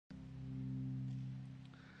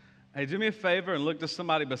Hey, do me a favor and look to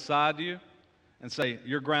somebody beside you and say,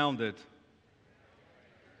 "You're grounded."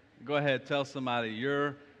 Go ahead, tell somebody,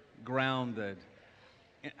 "You're grounded."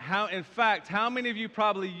 In fact, how many of you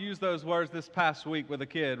probably used those words this past week with a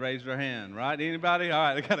kid? Raise your hand, right? Anybody? All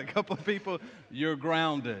right, I got a couple of people. You're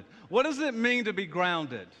grounded. What does it mean to be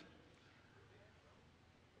grounded?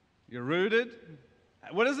 You're rooted.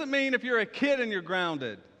 What does it mean if you're a kid and you're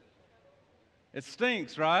grounded? It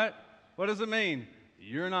stinks, right? What does it mean?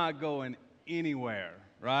 You're not going anywhere,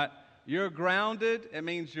 right? You're grounded, it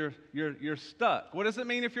means you're stuck. What does it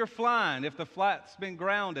mean if you're flying, if the flight's been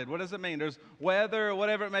grounded? What does it mean? There's weather or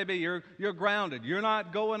whatever it may be, you're grounded. You're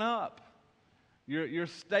not going up. You're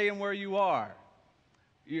staying where you are.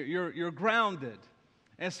 You're grounded.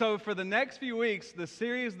 And so for the next few weeks, the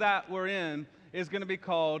series that we're in is going to be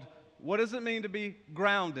called, what does it mean to be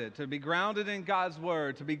grounded? To be grounded in God's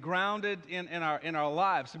Word, to be grounded in our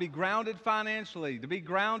lives, to be grounded financially, to be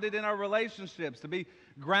grounded in our relationships, to be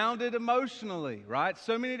grounded emotionally, right?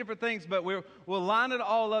 So many different things, but we'll line it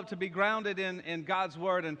all up to be grounded in God's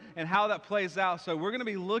Word and how that plays out. So we're going to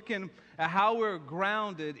be looking at how we're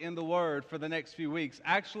grounded in the Word for the next few weeks,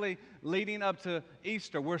 actually leading up to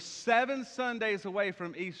Easter. We're 7 Sundays away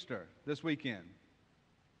from Easter this weekend.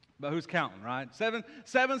 But who's counting, right?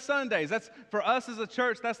 Seven Sundays. That's, for us as a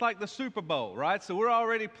church, that's like the Super Bowl, right? So we're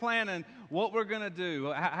already planning what we're going to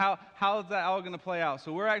do, how is that all going to play out.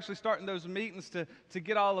 So we're actually starting those meetings to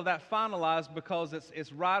get all of that finalized because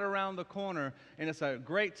it's right around the corner, and it's a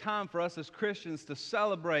great time for us as Christians to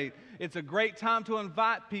celebrate. It's a great time to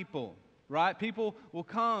invite people, right? People will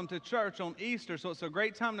come to church on Easter, so it's a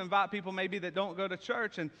great time to invite people maybe that don't go to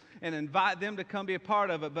church and invite them to come be a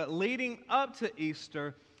part of it. But leading up to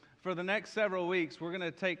Easter, for the next several weeks, we're going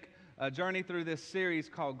to take a journey through this series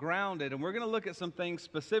called Grounded, and we're going to look at some things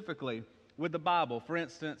specifically with the Bible. For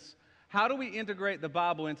instance, how do we integrate the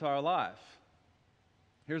Bible into our life?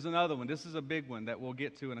 Here's another one. This is a big one that we'll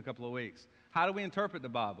get to in a couple of weeks. How do we interpret the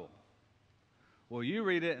Bible? Well, you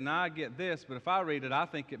read it and I get this, but if I read it, I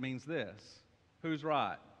think it means this. Who's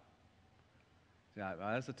right? Yeah,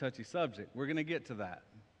 that's a touchy subject. We're going to get to that.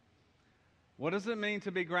 What does it mean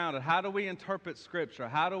to be grounded? How do we interpret Scripture?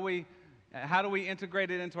 How do we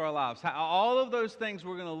integrate it into our lives? All of those things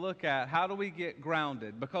we're going to look at. How do we get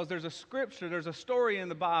grounded? Because there's a scripture, there's a story in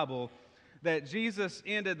the Bible that Jesus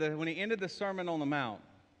ended when he ended the Sermon on the Mount.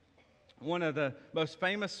 One of the most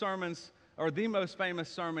famous sermons, or the most famous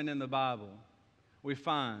sermon in the Bible, we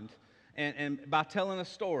find, and by telling a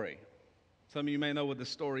story. Some of you may know what the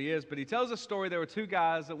story is, but he tells a story. There were 2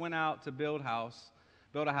 guys that went out to build a house,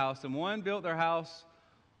 and one built their house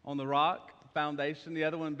on the rock foundation, the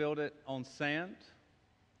other one built it on sand.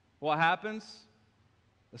 What happens?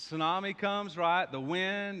 The tsunami comes, right? The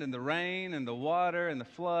wind and the rain and the water and the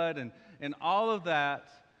flood and all of that.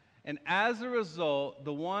 And as a result,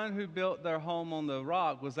 the one who built their home on the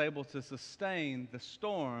rock was able to sustain the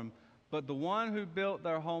storm, but the one who built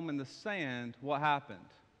their home in the sand, what happened?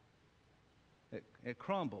 It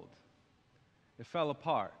crumbled. It fell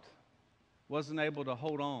apart. Wasn't able to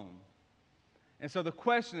hold on. And so the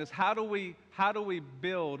question is, how do we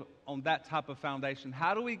build on that type of foundation?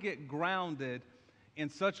 How do we get grounded in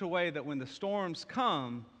such a way that when the storms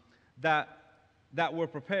come, that we're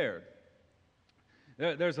prepared?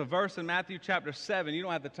 There's a verse in Matthew chapter 7. You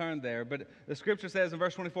don't have to turn there, but the scripture says in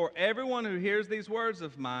verse 24, "Everyone who hears these words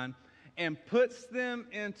of mine and puts them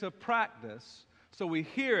into practice." So we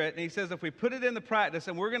hear it, and he says if we put it into practice,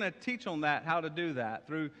 and we're going to teach on that, how to do that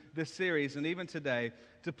through this series and even today,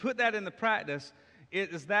 to put that into practice,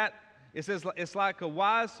 it says it's like a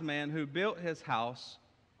wise man who built his house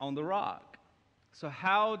on the rock. So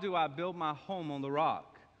how do I build my home on the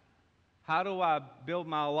rock? How do I build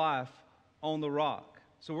my life on the rock?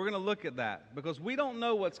 So we're going to look at that because we don't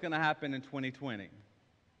know what's going to happen in 2020.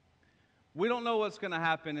 We don't know what's going to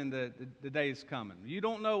happen in the days coming. You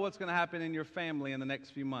don't know what's going to happen in your family in the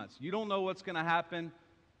next few months. You don't know what's going to happen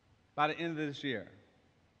by the end of this year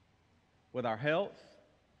with our health,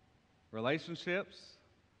 relationships,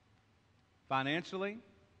 financially.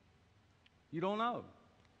 You don't know.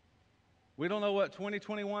 We don't know what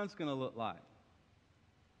 2021 is going to look like.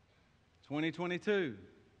 2022,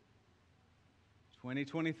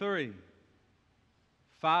 2023,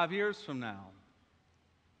 5 years from now.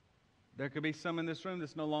 There could be some in this room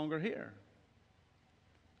that's no longer here.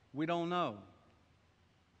 We don't know.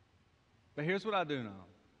 But here's what I do know.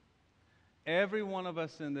 Every one of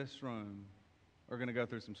us in this room are going to go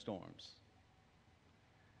through some storms.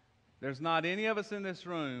 There's not any of us in this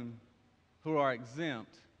room who are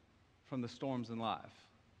exempt from the storms in life.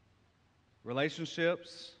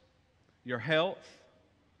 Relationships, your health,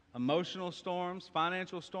 emotional storms,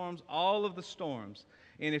 financial storms, all of the storms.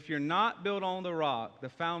 And if you're not built on the rock, the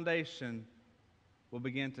foundation will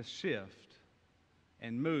begin to shift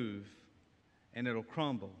and move, and it'll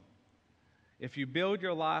crumble. If you build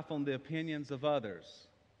your life on the opinions of others,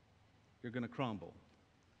 you're going to crumble.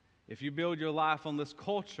 If you build your life on this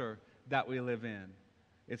culture that we live in,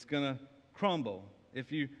 it's going to crumble.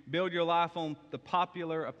 If you build your life on the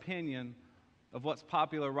popular opinion of what's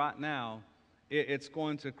popular right now, it's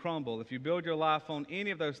going to crumble. If you build your life on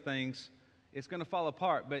any of those things, it's going to fall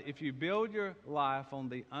apart. But if you build your life on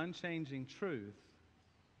the unchanging truth,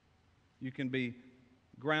 you can be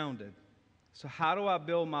grounded. So how do I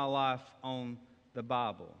build my life on the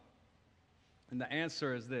Bible? And the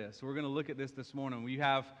answer is this. We're going to look at this morning. You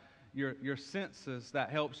have your senses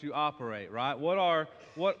that helps you operate, right? What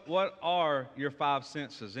are your five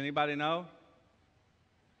senses? Anybody know?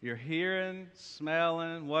 You're hearing,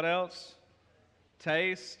 smelling, what else?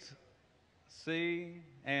 Taste, see,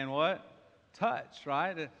 and what? Touch,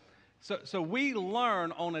 right? So we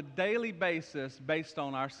learn on a daily basis based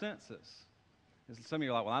on our senses. Some of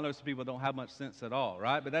you are like, well, I know some people don't have much sense at all,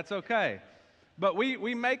 right? But that's okay. But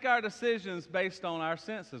we make our decisions based on our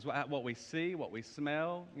senses, what we see, what we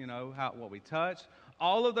smell, what we touch.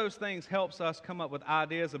 All of those things helps us come up with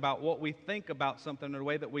ideas about what we think about something or the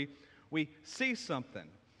way that we see something.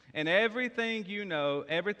 And everything you know,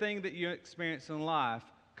 everything that you experience in life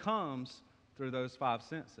comes through those five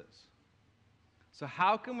senses. So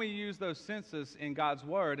how can we use those senses in God's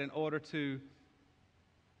Word in order to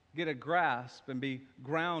get a grasp and be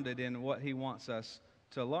grounded in what He wants us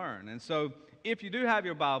to learn? And so if you do have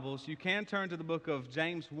your Bibles, you can turn to the book of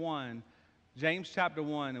James chapter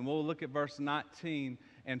 1, and we'll look at verse 19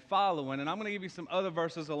 and following. And I'm going to give you some other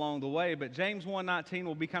verses along the way, but James 1:19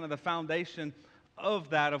 will be kind of the foundation of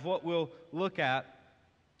that, of what we'll look at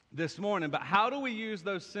this morning. But how do we use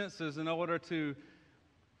those senses in order to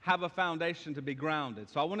have a foundation to be grounded?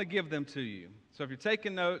 So I want to give them to you. So if you're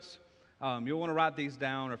taking notes, you'll want to write these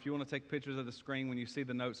down, or if you want to take pictures of the screen when you see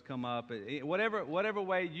the notes come up, whatever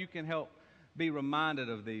way you can help be reminded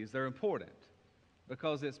of these. They're important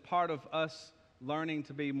because it's part of us learning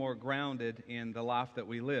to be more grounded in the life that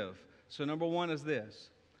we live. So number one is this: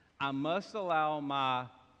 I must allow my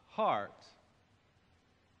heart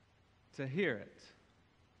to hear it.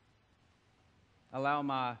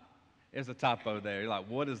 There's a typo there. You're like,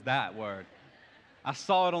 what is that word? I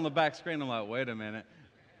saw it on the back screen. I'm like, wait a minute.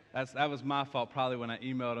 That was my fault probably when I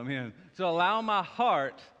emailed them in. So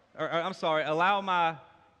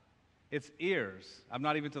it's ears. I'm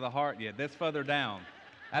not even to the heart yet. That's further down.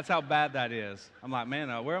 That's how bad that is. I'm like,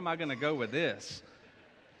 man, where am I going to go with this?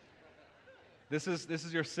 This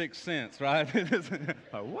is your sixth sense, right?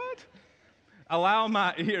 Like, what? Allow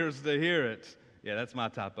my ears to hear it. Yeah, that's my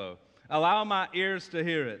typo. Allow my ears to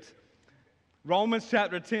hear it. Romans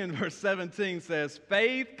chapter 10, verse 17 says,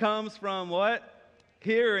 faith comes from what?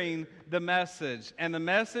 Hearing the message. And the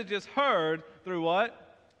message is heard through what?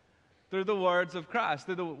 Through the words of Christ.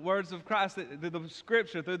 Through the words of Christ, through the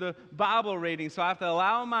Scripture, through the Bible reading. So I have to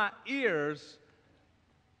allow my ears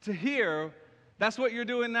to hear. That's what you're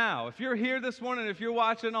doing now. If you're here this morning, if you're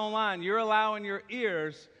watching online, you're allowing your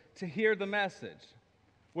ears to hear the message,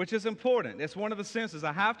 which is important. It's one of the senses.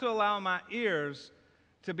 I have to allow my ears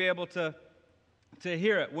to be able to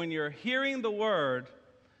hear it. When you're hearing the Word,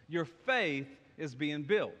 your faith is being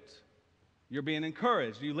built. You're being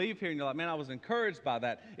encouraged. You leave here and you're like, man, I was encouraged by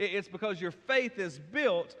that. It's because your faith is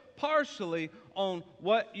built partially on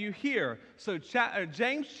what you hear. So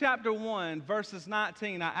James chapter 1, verses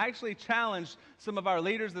 19, I actually challenged some of our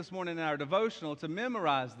leaders this morning in our devotional to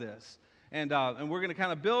memorize this. And we're going to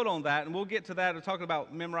kind of build on that, and we'll get to that and talking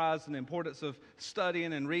about memorizing the importance of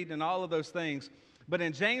studying and reading and all of those things. But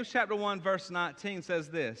in James chapter 1, verse 19 says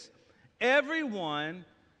this: everyone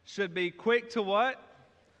should be quick to what?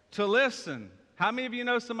 To listen. How many of you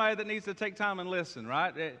know somebody that needs to take time and listen,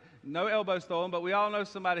 right? No elbows thrown, but we all know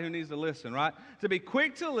somebody who needs to listen, right? To be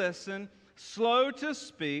quick to listen, slow to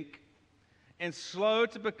speak, and slow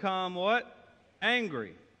to become what?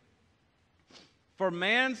 Angry. For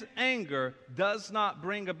man's anger does not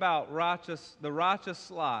bring about the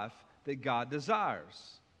righteous life that God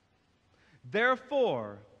desires.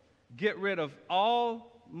 Therefore, get rid of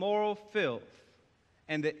all moral filth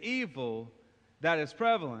and the evil that is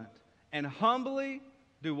prevalent, and humbly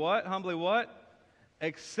do what? Humbly what?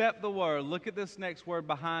 Accept the word. Look at this next word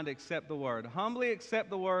behind accept the word. Humbly accept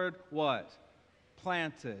the word what?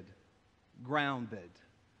 Planted, grounded,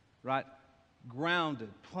 right? Grounded,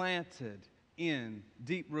 planted in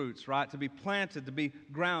deep roots, right? To be planted, to be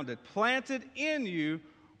grounded. Planted in you,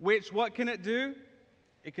 which what can it do?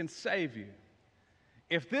 It can save you.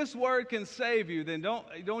 if this word can save you, then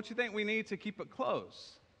don't you think we need to keep it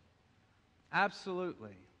close?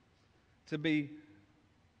 Absolutely. To be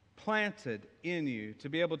planted in you, to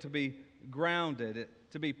be able to be grounded,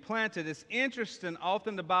 to be planted. It's interesting,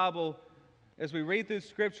 often the Bible, as we read through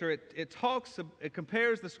Scripture, it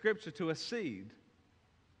compares the Scripture to a seed.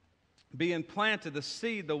 Being planted, the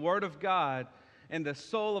seed, the Word of God, in the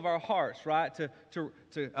soul of our hearts, right? To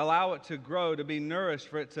allow it to grow, to be nourished,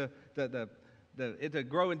 for it to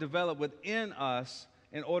grow and develop within us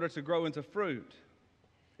in order to grow into fruit.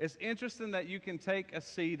 It's interesting that you can take a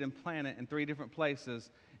seed and plant it in 3 different places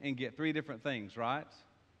and get 3 different things, right?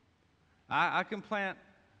 I can plant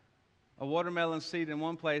a watermelon seed in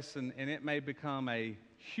one place and it may become a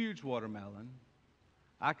huge watermelon.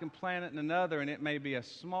 I can plant it in another and it may be a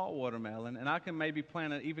small watermelon, and I can maybe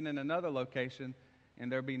plant it even in another location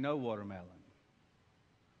and there be no watermelon.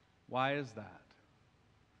 Why is that?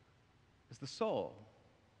 It's the soul.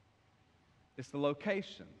 It's the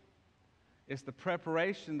location. It's the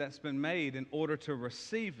preparation that's been made in order to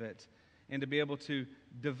receive it and to be able to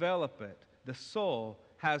develop it. The soul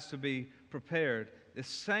has to be prepared. The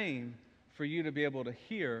same for you to be able to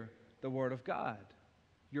hear the Word of God.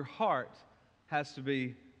 Your heart has to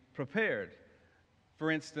be prepared. For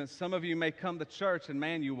instance, some of you may come to church and,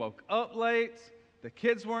 man, you woke up late, the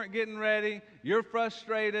kids weren't getting ready, you're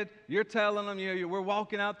frustrated, you're telling them, we're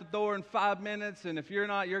walking out the door in 5 minutes, and if you're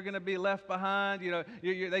not, you're going to be left behind.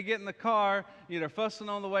 They get in the car, they're fussing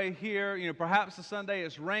on the way here. Perhaps the Sunday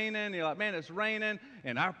it's raining. You're like, man, it's raining,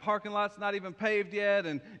 and our parking lot's not even paved yet,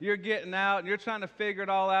 and you're getting out, and you're trying to figure it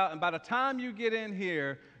all out, and by the time you get in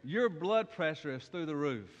here, your blood pressure is through the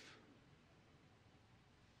roof.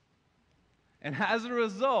 And as a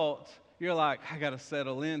result, you're like, I got to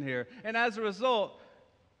settle in here. And as a result,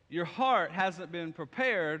 your heart hasn't been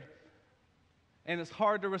prepared, and it's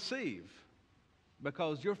hard to receive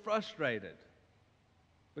because you're frustrated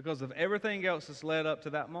because of everything else that's led up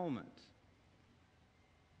to that moment.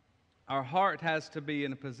 Our heart has to be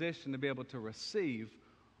in a position to be able to receive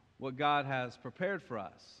what God has prepared for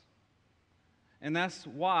us. And that's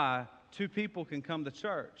why 2 people can come to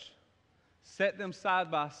church, set them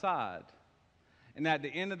side by side, and at the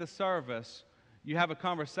end of the service, you have a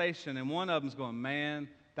conversation, and one of them's going, man,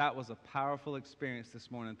 that was a powerful experience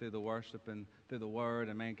this morning through the worship and through the Word,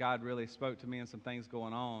 and man, God really spoke to me and some things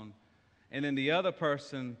going on. And then the other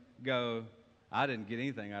person go, I didn't get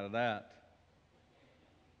anything out of that.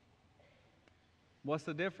 What's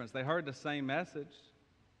the difference? They heard the same message,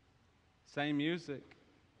 same music,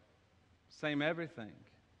 same everything.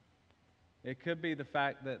 It could be the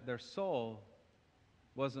fact that their soul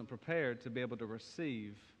wasn't prepared to be able to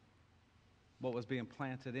receive what was being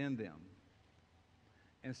planted in them.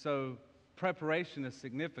 And so preparation is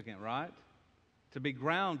significant, right? To be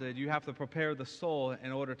grounded, you have to prepare the soul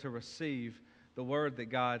in order to receive the Word that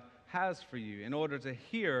God has for you. In order to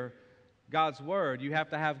hear God's Word, you have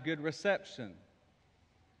to have good reception.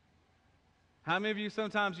 How many of you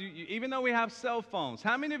sometimes, even though we have cell phones,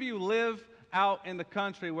 how many of you live out in the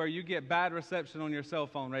country where you get bad reception on your cell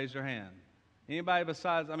phone? Raise your hand. Anybody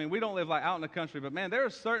besides, we don't live like out in the country, but man, there are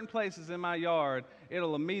certain places in my yard,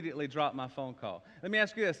 it'll immediately drop my phone call. Let me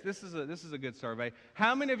ask you this. This is a good survey.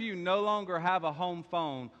 How many of you no longer have a home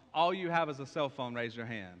phone? All you have is a cell phone. Raise your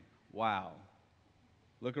hand. Wow.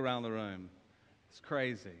 Look around the room. It's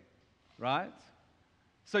crazy, right?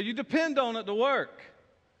 So you depend on it to work.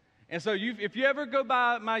 And so if you ever go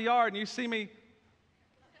by my yard and you see me,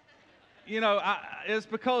 it's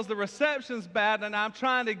because the reception's bad and I'm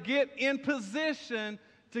trying to get in position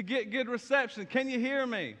to get good reception. Can you hear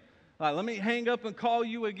me? Let me hang up and call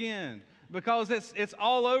you again, because it's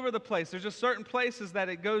all over the place. There's just certain places that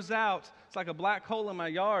it goes out. It's like a black hole in my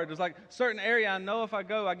yard. There's like a certain area I know if I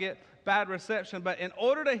go, I get bad reception. But in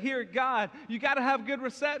order to hear God, you got to have good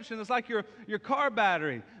reception. It's like your car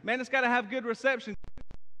battery. Man, it's got to have good reception.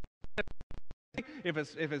 If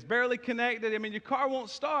it's barely connected, your car won't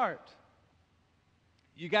start.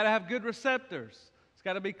 You got to have good receptors. It's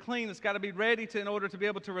got to be clean. It's got to be ready in order to be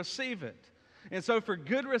able to receive it. And so for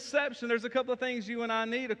good reception, there's a couple of things you and I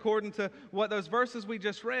need according to what those verses we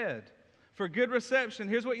just read. For good reception,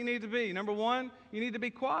 here's what you need to be. Number 1, you need to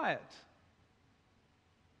be quiet.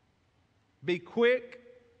 Be quick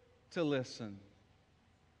to listen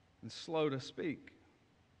and slow to speak.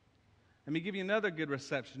 Let me give you another good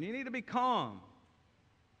reception. You need to be calm.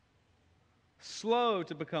 Slow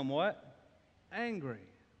to become what? Angry.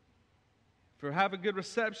 For have a good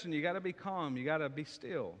reception, you got to be calm. You got to be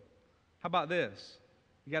still. How about this?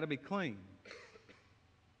 You got to be clean.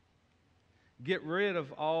 Get rid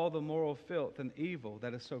of all the moral filth and evil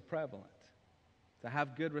that is so prevalent. To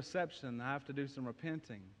have good reception, I have to do some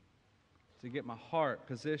repenting to get my heart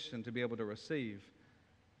positioned to be able to receive.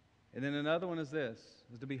 And then another one is this,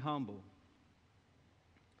 is to be humble.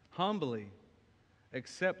 Humbly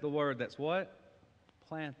accept the word that's what?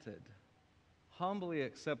 Planted. Humbly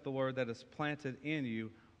accept the word that is planted in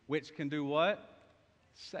you, which can do what?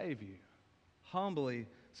 Save you. Humbly.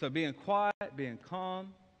 So being quiet, being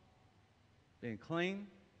calm, being clean,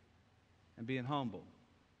 and being humble.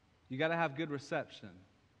 You got to have good reception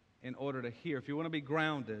in order to hear. If you want to be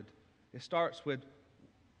grounded, it starts with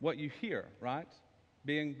what you hear, right?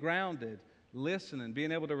 Being grounded, listening,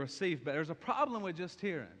 being able to receive. But there's a problem with just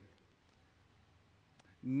hearing.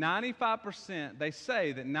 95%, they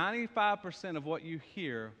say that 95% of what you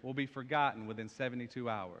hear will be forgotten within 72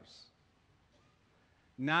 hours.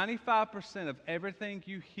 95% of everything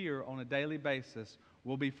you hear on a daily basis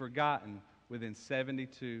will be forgotten within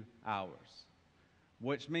 72 hours.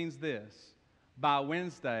 Which means this, by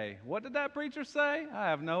Wednesday, what did that preacher say? I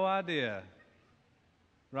have no idea.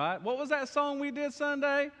 Right? What was that song we did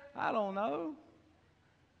Sunday? I don't know.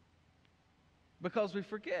 Because we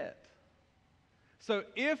forget. So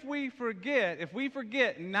if we forget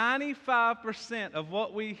 95% of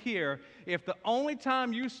what we hear, if the only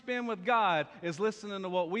time you spend with God is listening to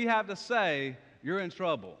what we have to say, you're in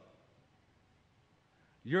trouble.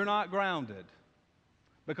 You're not grounded.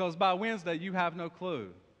 Because by Wednesday, you have no clue.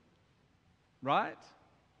 Right?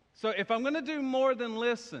 So if I'm going to do more than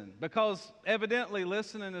listen, because evidently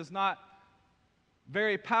listening is not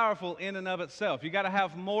very powerful in and of itself. You got to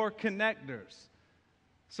have more connectors.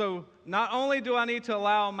 So not only do I need to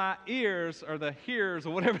allow my ears, or the hearers,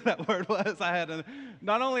 or whatever that word was I had to,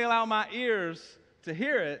 not only allow my ears to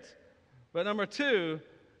hear it, but number two,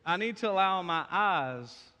 I need to allow my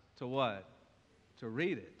eyes to what? To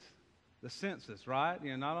read it. The senses, right?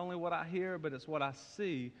 You know, not only what I hear, but it's what I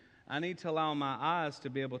see. I need to allow my eyes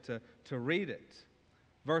to be able to read it.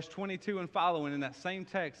 Verse 22 and following in that same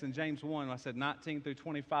text in James 1, I said 19 through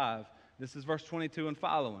 25. This is verse 22 and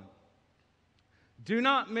following. Do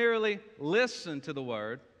not merely listen to the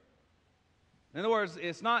word. In other words,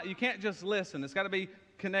 it's not, you can't just listen. It's got to be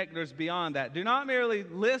connectors beyond that. Do not merely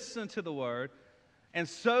listen to the word and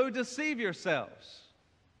so deceive yourselves.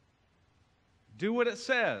 Do what it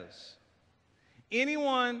says.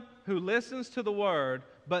 Anyone who listens to the word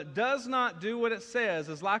but does not do what it says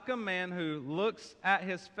is like a man who looks at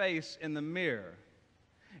his face in the mirror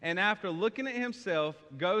and after looking at himself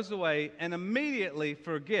goes away and immediately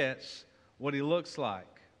forgets what he looks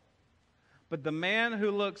like. But the man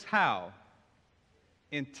who looks how?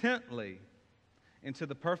 Intently into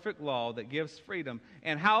the perfect law that gives freedom.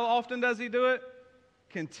 And how often does he do it?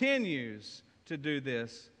 Continues to do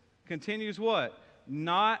this. Continues what?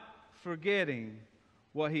 Not forgetting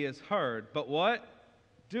what he has heard, but what?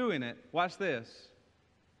 Doing it. Watch this.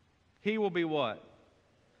 He will be what?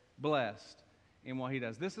 Blessed in what he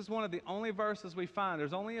does. This is one of the only verses we find,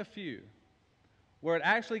 there's only a few, where it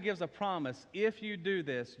actually gives a promise, if you do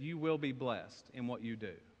this, you will be blessed in what you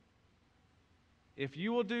do. If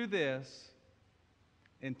you will do this,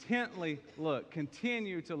 intently look,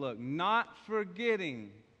 continue to look, not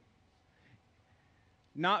forgetting.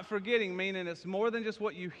 Not forgetting, meaning it's more than just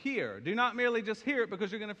what you hear. Do not merely just hear it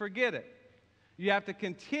because you're going to forget it. You have to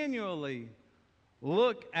continually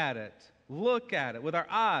look at it with our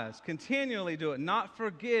eyes, continually do it, not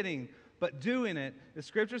forgetting, but doing it. The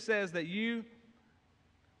scripture says that you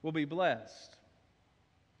will be blessed.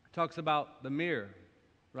 It talks about the mirror,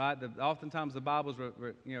 right? Oftentimes the Bibles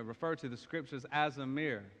refer to the scriptures as a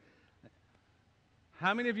mirror.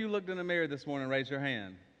 How many of you looked in the mirror this morning? Raise your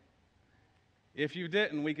hand. If you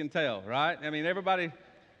didn't, we can tell, right? I mean, everybody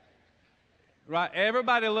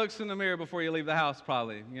looks in the mirror before you leave the house,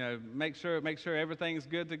 probably. You know, make sure everything's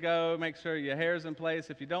good to go. Make sure your hair's in place.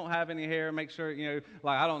 If you don't have any hair, make sure,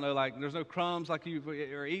 I don't know, there's no crumbs like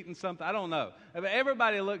you're eating something. I don't know. But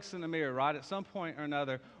everybody looks in the mirror, right, at some point or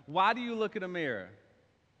another. Why do you look at a mirror?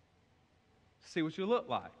 See what you look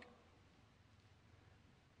like.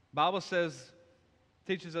 Bible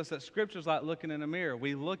teaches us that Scripture's like looking in a mirror.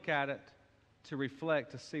 We look at it to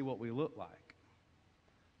reflect, to see what we look like,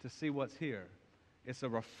 to see what's here. It's a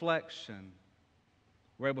reflection.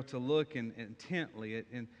 We're able to look intently,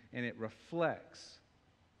 and it reflects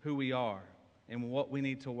who we are and what we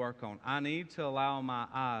need to work on. I need to allow my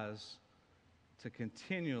eyes to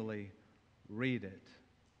continually read it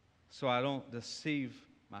so I don't deceive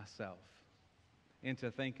myself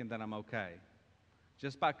into thinking that I'm okay.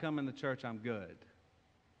 Just by coming to church, I'm good.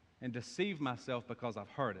 And deceive myself because I've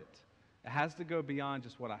heard it. It has to go beyond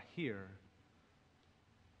just what I hear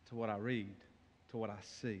to what I read, to what I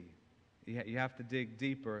see. You have to dig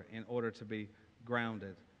deeper in order to be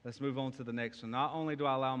grounded. Let's move on to the next one. Not only do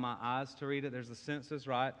I allow my eyes to read it, there's the senses,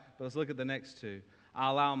 right? But let's look at the next two. I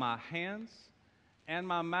allow my hands and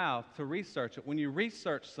my mouth to research it. When you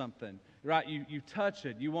research something, right, you touch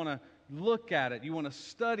it, you want to look at it, you want to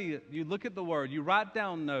study it, you look at the Word, you write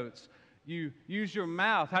down notes, you use your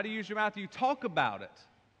mouth. How do you use your mouth? You talk about it,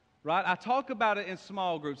 right? I talk about it in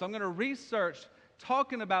small groups. I'm going to research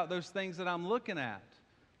talking about those things that I'm looking at,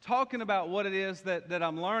 talking about what it is that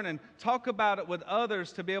I'm learning, talk about it with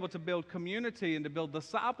others to be able to build community and to build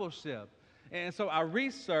discipleship. And so I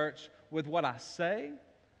research with what I say.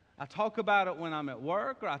 I talk about it when I'm at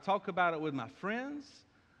work, or I talk about it with my friends.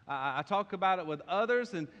 I talk about it with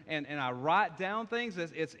others, and I write down things.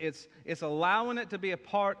 It's allowing it to be a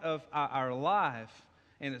part of our life,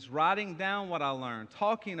 and it's writing down what I learned,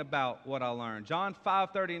 talking about what I learned. John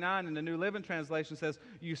 5:39 in the New Living Translation says,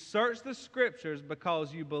 "You search the Scriptures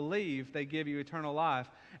because you believe they give you eternal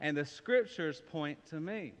life, and the Scriptures point to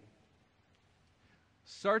me."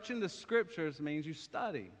 Searching the Scriptures means you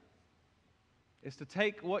study. It's to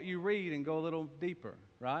take what you read and go a little deeper,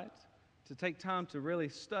 right? To take time to really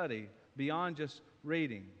study beyond just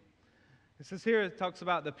reading. It says here, it talks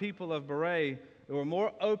about the people of Berea who were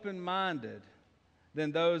more open-minded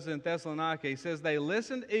than those in Thessalonica. He says they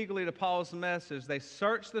listened eagerly to Paul's message. They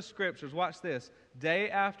searched the Scriptures, watch this, day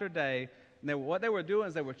after day. And what they were doing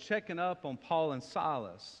is they were checking up on Paul and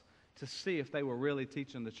Silas to see if they were really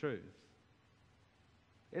teaching the truth.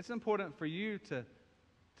 It's important for you to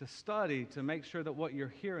study to make sure that what you're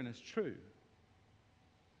hearing is true.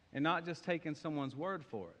 And not just taking someone's word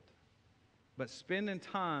for it, but spending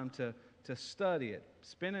time to study it,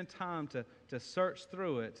 spending time to search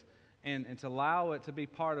through it, and to allow it to be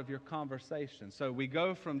part of your conversation. So we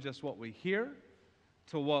go from just what we hear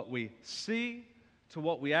to what we see to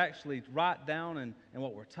what we actually write down and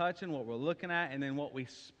what we're touching, what we're looking at, and then what we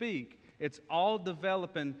speak. It's all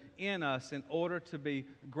developing in us in order to be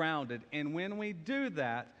grounded. And when we do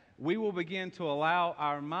that, we will begin to allow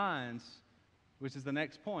our minds, which is the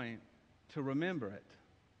next point, to remember it.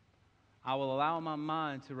 I will allow my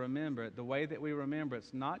mind to remember it. The way that we remember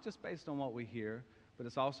it's not just based on what we hear, but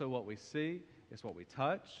it's also what we see, it's what we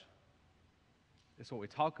touch, it's what we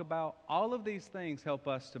talk about. All of these things help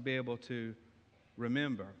us to be able to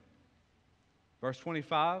remember. Verse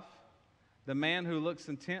 25, the man who looks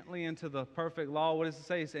intently into the perfect law, what does it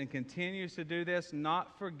say? And continues to do this,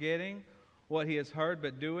 not forgetting what he has heard,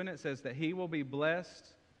 but doing it, says that he will be blessed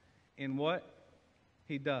in what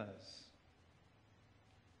he does.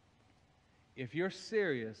 If you're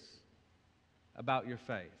serious about your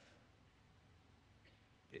faith,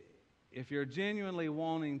 if you're genuinely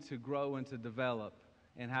wanting to grow and to develop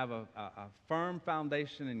and have a firm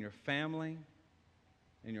foundation in your family,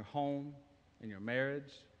 in your home, in your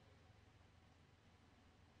marriage,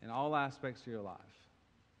 in all aspects of your life,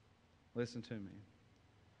 listen to me.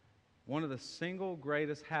 One of the single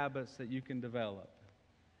greatest habits that you can develop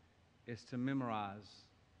is to memorize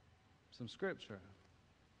some scripture,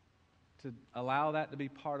 to allow that to be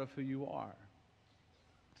part of who you are,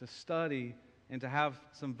 to study and to have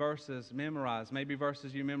some verses memorized, maybe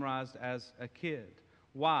verses you memorized as a kid.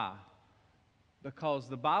 Why? Because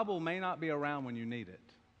the Bible may not be around when you need it.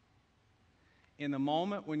 In the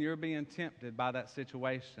moment when you're being tempted by that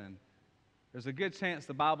situation, there's a good chance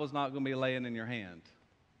the Bible's not going to be laying in your hand.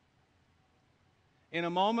 In a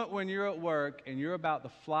moment when you're at work and you're about to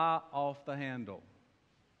fly off the handle,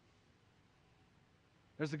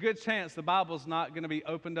 there's a good chance the Bible's not going to be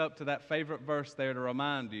opened up to that favorite verse there to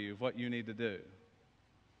remind you of what you need to do.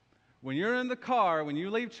 When you're in the car, when you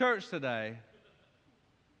leave church today,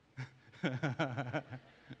 I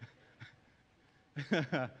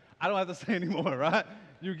don't have to say anymore, right?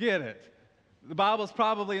 You get it. The Bible's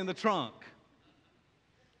probably in the trunk.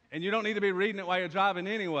 And you don't need to be reading it while you're driving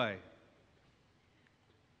anyway.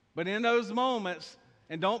 But in those moments,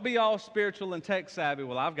 and don't be all spiritual and tech savvy,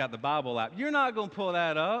 well, I've got the Bible app. You're not going to pull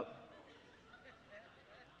that up.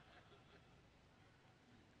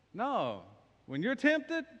 No. When you're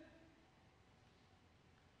tempted,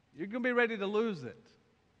 you're going to be ready to lose it.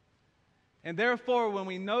 And therefore, when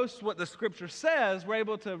we know what the Scripture says, we're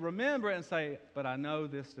able to remember it and say, but I know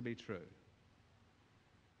this to be true.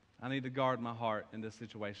 I need to guard my heart in this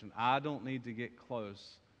situation. I don't need to get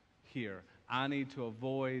close here. I need to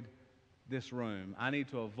avoid this room. I need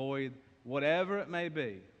to avoid whatever it may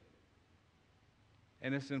be.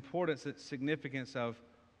 And it's the importance, it's significance of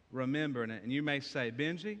remembering it. And you may say,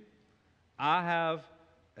 Benji, I have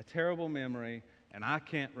a terrible memory and I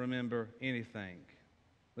can't remember anything.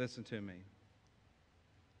 Listen to me.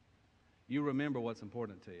 You remember what's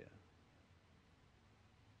important to you.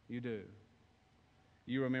 You do.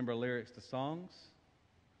 You remember lyrics to songs?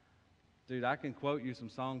 Dude, I can quote you some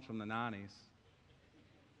songs from the 90s.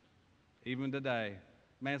 Even today.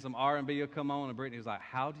 Man, some R&B will come on and Brittany's like,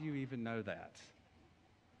 how do you even know that?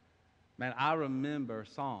 Man, I remember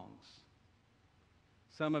songs.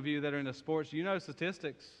 Some of you that are into sports, you know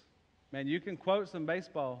statistics. Man, you can quote some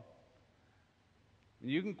baseball.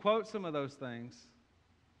 You can quote some of those things.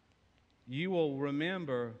 You will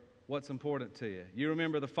remember what's important to you. You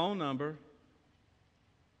remember the phone number.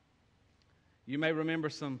 You may remember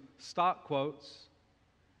some stock quotes.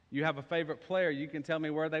 You have a favorite player. You can tell me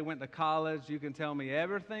where they went to college. You can tell me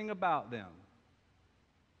everything about them.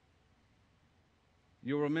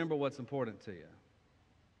 You'll remember what's important to you.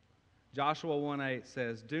 Joshua 1:8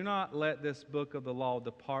 says, "Do not let this book of the law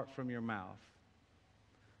depart from your mouth,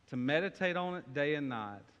 to meditate on it day and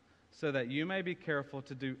night, so that you may be careful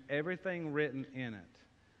to do everything written in it.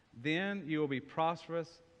 Then you will be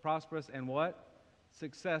prosperous and what?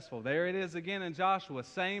 Successful." There it is again in Joshua,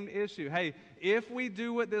 same issue. Hey, if we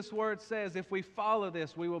do what this word says, if we follow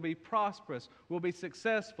this, we will be prosperous, we'll be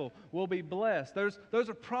successful, we'll be blessed. Those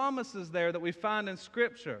are promises there that we find in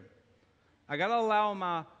Scripture. I got to allow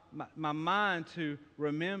my mind to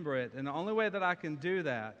remember it, and the only way that I can do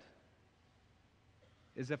that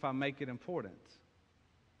is if I make it important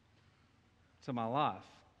to my life.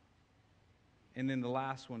 And then the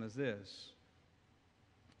last one is this: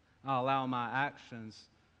 I allow my actions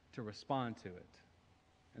to respond to it.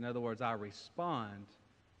 In other words, I respond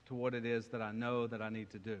to what it is that I know that I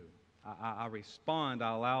need to do. I respond,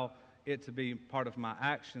 I allow it to be part of my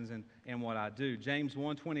actions and what I do. James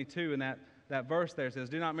 1:22 in that verse there says,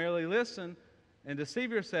 "Do not merely listen and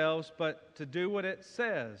deceive yourselves, but to do what it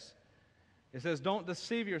says." It says, don't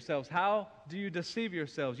deceive yourselves. How do you deceive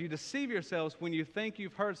yourselves? You deceive yourselves when you think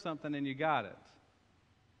you've heard something and you got it.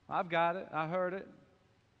 I've got it. I heard it.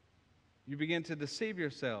 You begin to deceive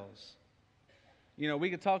yourselves. You know, we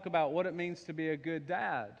could talk about what it means to be a good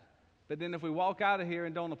dad, but then if we walk out of here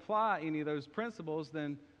and don't apply any of those principles,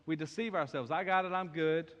 then we deceive ourselves. I got it, I'm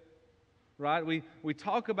good, right? We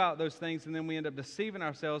talk about those things and then we end up deceiving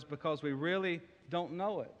ourselves because we really don't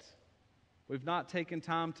know it. We've not taken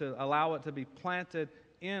time to allow it to be planted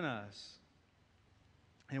in us.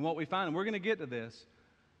 And what we find, and we're going to get to this,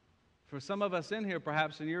 for some of us in here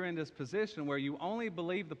perhaps, and you're in this position where you only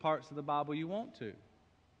believe the parts of the Bible you want to.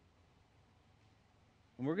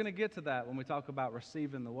 And we're going to get to that when we talk about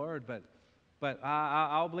receiving the Word, but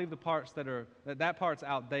I'll believe the parts that part's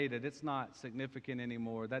outdated. It's not significant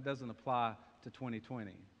anymore. That doesn't apply to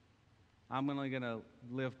 2020. I'm only going to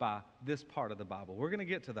live by this part of the Bible. We're going to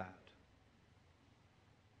get to that.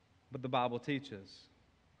 But the Bible teaches.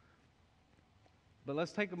 But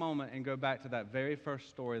let's take a moment and go back to that very first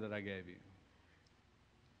story that I gave you.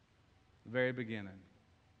 The very beginning.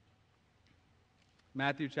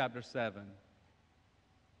 Matthew chapter 7,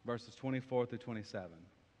 verses 24 through 27.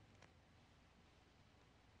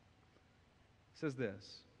 It says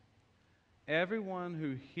this: "Everyone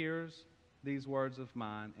who hears these words of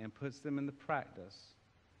mine and puts them into practice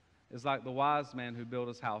is like the wise man who built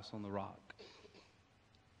his house on the rock.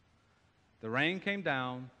 The rain came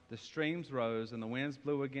down, the streams rose, and the winds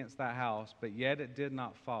blew against that house, but yet it did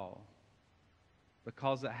not fall,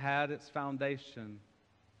 because it had its foundation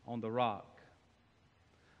on the rock.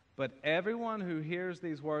 But everyone who hears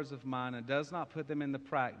these words of mine and does not put them into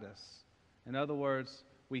practice," in other words,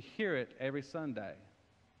 we hear it every Sunday,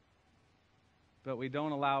 but we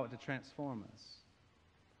don't allow it to transform us.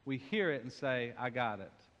 We hear it and say, I got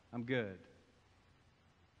it, I'm good.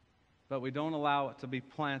 But we don't allow it to be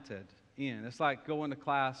planted in. It's like going to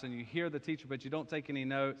class and you hear the teacher, but you don't take any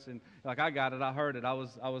notes, and you're like, I got it, I heard it, I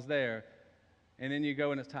was there. And then you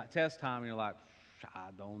go and it's test time and you're like, I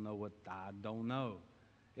don't know what I don't know.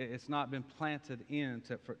 It's not been planted in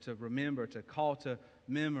to remember, to call to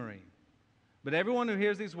memory. But everyone who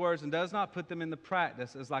hears these words and does not put them into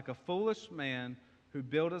practice is like a foolish man who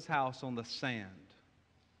built his house on the sand.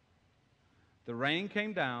 The rain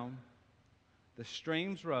came down, the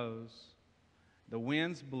streams rose, the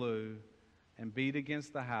winds blew and beat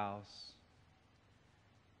against the house,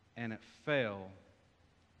 and it fell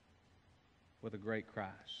with a great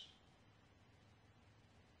crash.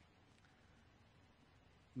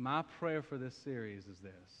 My prayer for this series is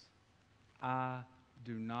this: I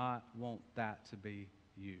do not want that to be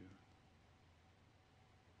you.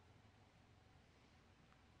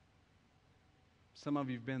 Some of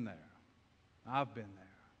you have been there. I've been there,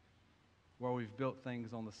 where we've built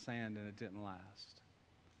things on the sand and it didn't last.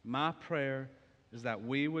 My prayer is that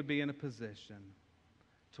we would be in a position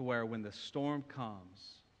to where when the storm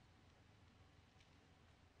comes,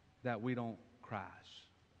 that we don't crash.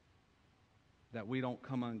 that we don't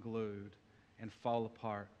come unglued and fall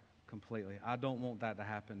apart completely. I don't want that to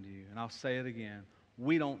happen to you. And I'll say it again.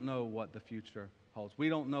 We don't know what the future holds. We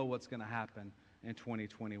don't know what's going to happen in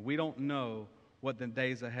 2020. We don't know what the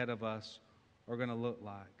days ahead of us are going to look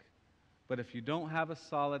like. But if you don't have a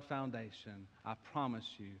solid foundation, I promise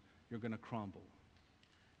you, you're going to crumble.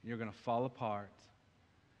 You're going to fall apart,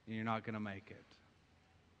 and you're not going to make it.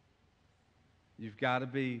 You've got to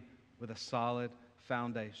be with a solid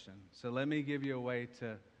foundation. So let me give you a way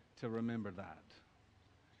to remember that.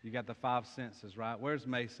 You got the 5 senses, right? Where's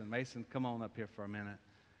Mason? Mason, come on up here for a minute.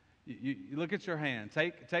 You look at your hand.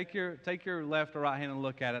 Take your left or right hand and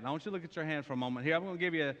look at it. And I want you to look at your hand for a moment. Here, I'm going to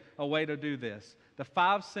give you a way to do this. The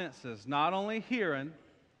 5 senses, not only hearing,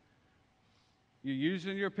 you're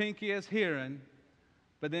using your pinky as hearing,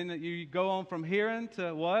 but then you go on from hearing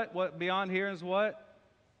to what? What beyond hearing is what?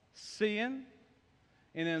 Seeing.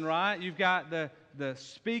 And then, right, you've got the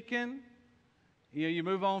speaking. You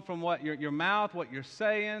move on from what your mouth, what you're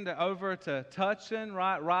saying, over to touching,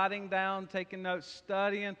 right? Writing down, taking notes,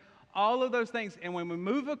 studying, all of those things. And when we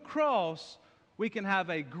move across, we can have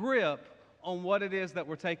a grip on what it is that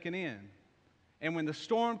we're taking in. And when the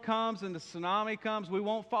storm comes and the tsunami comes, we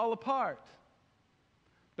won't fall apart.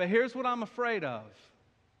 But here's what I'm afraid of.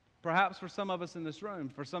 Perhaps for some of us in this room,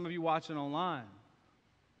 for some of you watching online.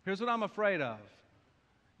 Here's what I'm afraid of.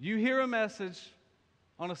 You hear a message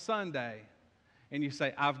on a Sunday, and you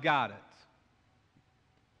say, I've got it.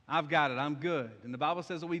 I've got it. I'm good. And the Bible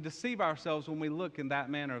says that we deceive ourselves when we look in that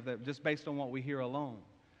manner, that just based on what we hear alone.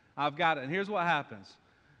 I've got it. And here's what happens.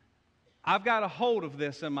 I've got a hold of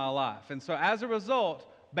this in my life. And so as a result,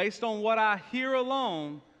 based on what I hear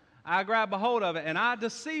alone, I grab a hold of it, and I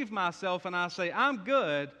deceive myself, and I say, I'm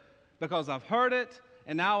good because I've heard it,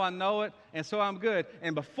 and now I know it, and so I'm good.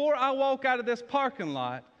 And before I walk out of this parking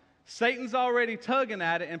lot, Satan's already tugging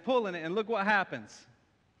at it and pulling it, and look what happens.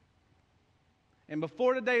 And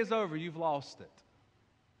before the day is over, you've lost it.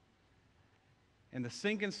 And the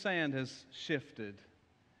sinking sand has shifted,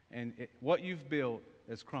 and what you've built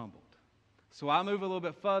has crumbled. So I move a little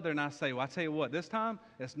bit further, and I say, well, I tell you what, this time,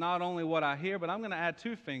 it's not only what I hear, but I'm going to add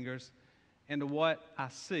 2 fingers into what I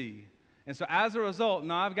see. And so as a result,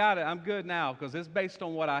 no, I've got it. I'm good now because it's based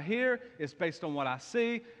on what I hear. It's based on what I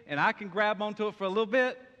see. And I can grab onto it for a little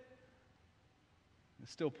bit. It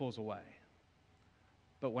still pulls away.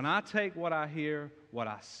 But when I take what I hear, what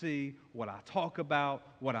I see, what I talk about,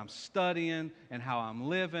 what I'm studying, and how I'm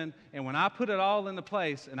living, and when I put it all into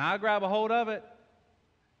place and I grab a hold of it,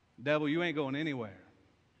 devil, you ain't going anywhere.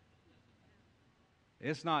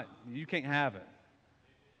 It's not, you can't have it.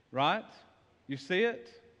 Right? You see it?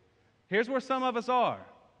 Here's where some of us are.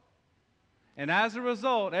 And as a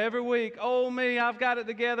result, every week, oh me, I've got it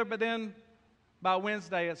together, but then by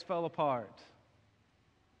Wednesday it's fell apart.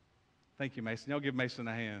 Thank you, Mason. Y'all give Mason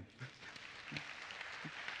a hand.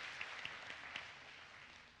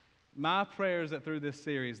 My prayer is that through this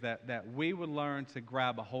series that we would learn to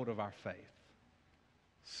grab a hold of our faith.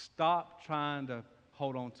 Stop trying to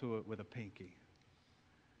hold on to it with a pinky,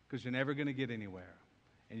 because you're never going to get anywhere.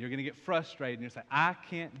 And you're going to get frustrated, and you're saying, I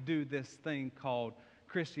can't do this thing called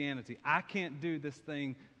Christianity. I can't do this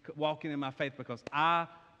thing walking in my faith because I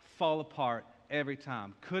fall apart every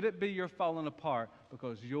time. Could it be you're falling apart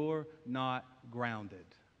because you're not grounded?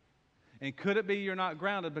 And could it be you're not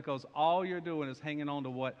grounded because all you're doing is hanging on to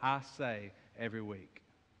what I say every week,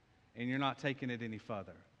 and you're not taking it any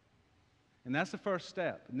further? And that's the first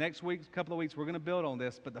step. Next week, a couple of weeks, we're going to build on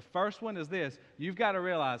this. But the first one is this. You've got to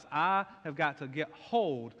realize I have got to get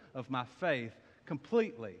hold of my faith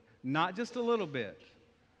completely, not just a little bit,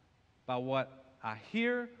 by what I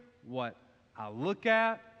hear, what I look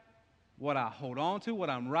at, what I hold on to, what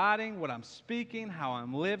I'm writing, what I'm speaking, how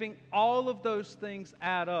I'm living. All of those things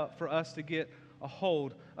add up for us to get a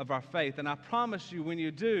hold of our faith. And I promise you, when you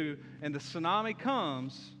do, and the tsunami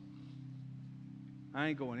comes, I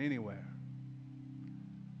ain't going anywhere.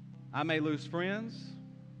 I may lose friends.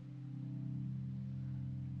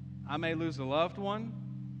 I may lose a loved one.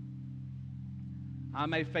 I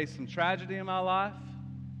may face some tragedy in my life.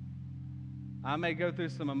 I may go through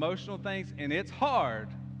some emotional things, and it's hard,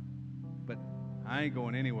 but I ain't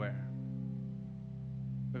going anywhere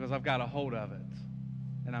because I've got a hold of it,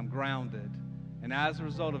 and I'm grounded. And as a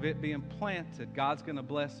result of it being planted, God's going to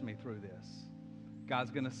bless me through this.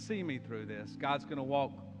 God's going to see me through this. God's going to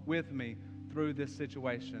walk with me through this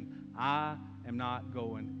situation. I am not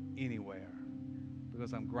going anywhere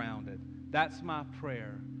because I'm grounded. That's my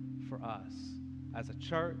prayer for us as a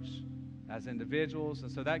church, as individuals.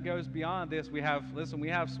 And so that goes beyond this. We have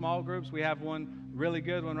small groups. We have one really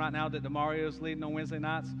good one right now that DeMario's leading on Wednesday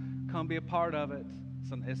nights. Come be a part of it.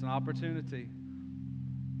 It's an opportunity.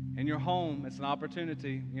 In your home, it's an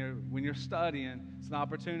opportunity. When you're studying, it's an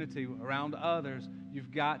opportunity around others.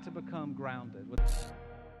 You've got to become grounded.